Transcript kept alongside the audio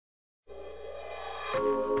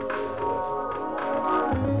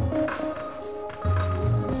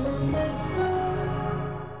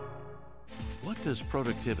What does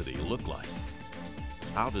productivity look like?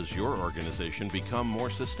 How does your organization become more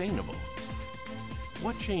sustainable?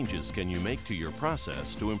 What changes can you make to your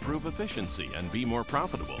process to improve efficiency and be more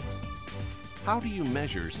profitable? How do you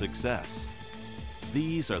measure success?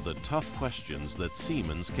 These are the tough questions that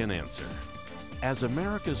Siemens can answer. As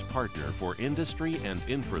America's partner for industry and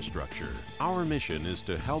infrastructure, our mission is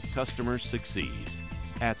to help customers succeed.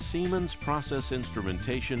 At Siemens Process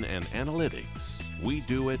Instrumentation and Analytics, we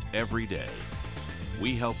do it every day.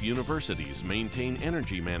 We help universities maintain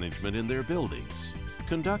energy management in their buildings,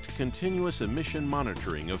 conduct continuous emission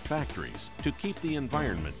monitoring of factories to keep the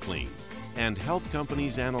environment clean, and help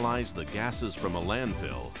companies analyze the gases from a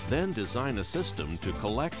landfill, then design a system to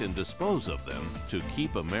collect and dispose of them to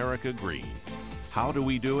keep America green. How do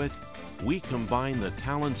we do it? We combine the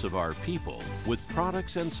talents of our people with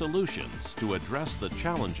products and solutions to address the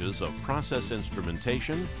challenges of process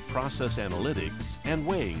instrumentation, process analytics, and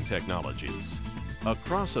weighing technologies.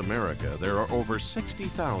 Across America, there are over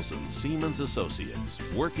 60,000 Siemens associates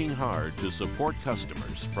working hard to support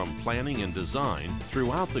customers from planning and design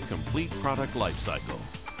throughout the complete product lifecycle.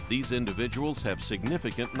 These individuals have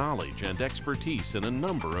significant knowledge and expertise in a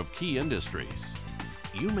number of key industries.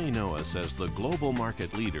 You may know us as the global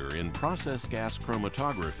market leader in process gas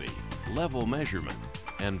chromatography, level measurement,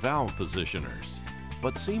 and valve positioners.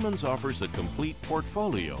 But Siemens offers a complete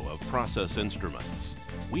portfolio of process instruments.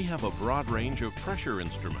 We have a broad range of pressure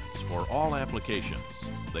instruments for all applications.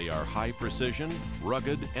 They are high precision,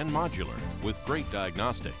 rugged, and modular with great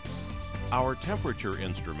diagnostics. Our temperature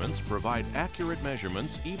instruments provide accurate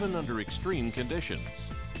measurements even under extreme conditions.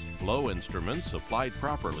 Flow instruments applied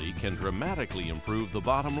properly can dramatically improve the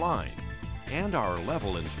bottom line. And our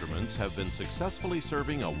level instruments have been successfully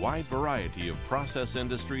serving a wide variety of process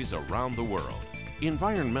industries around the world.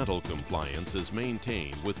 Environmental compliance is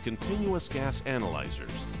maintained with continuous gas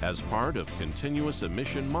analyzers as part of continuous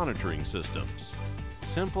emission monitoring systems.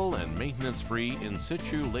 Simple and maintenance-free in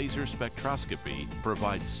situ laser spectroscopy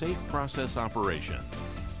provides safe process operation.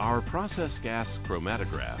 Our process gas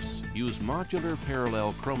chromatographs use modular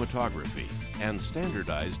parallel chromatography and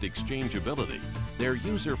standardized exchangeability. They're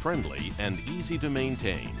user-friendly and easy to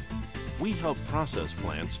maintain. We help process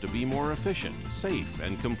plants to be more efficient, safe,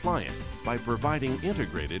 and compliant by providing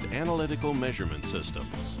integrated analytical measurement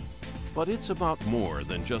systems. But it's about more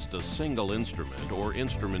than just a single instrument or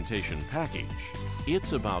instrumentation package.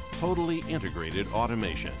 It's about totally integrated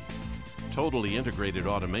automation. Totally integrated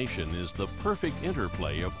automation is the perfect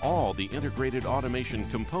interplay of all the integrated automation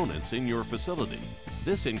components in your facility.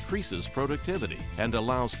 This increases productivity and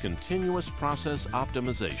allows continuous process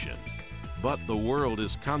optimization. But the world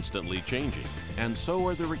is constantly changing, and so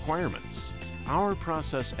are the requirements. Our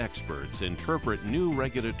process experts interpret new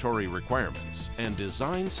regulatory requirements and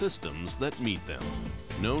design systems that meet them.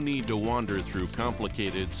 No need to wander through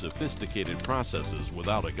complicated, sophisticated processes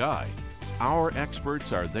without a guide. Our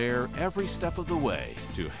experts are there every step of the way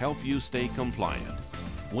to help you stay compliant.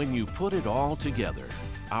 When you put it all together,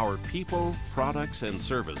 our people, products, and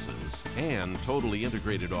services, and totally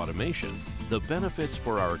integrated automation, the benefits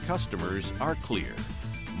for our customers are clear.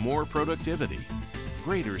 More productivity,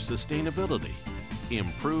 greater sustainability,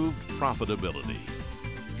 improved profitability.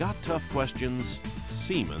 Got tough questions?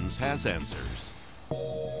 Siemens has answers.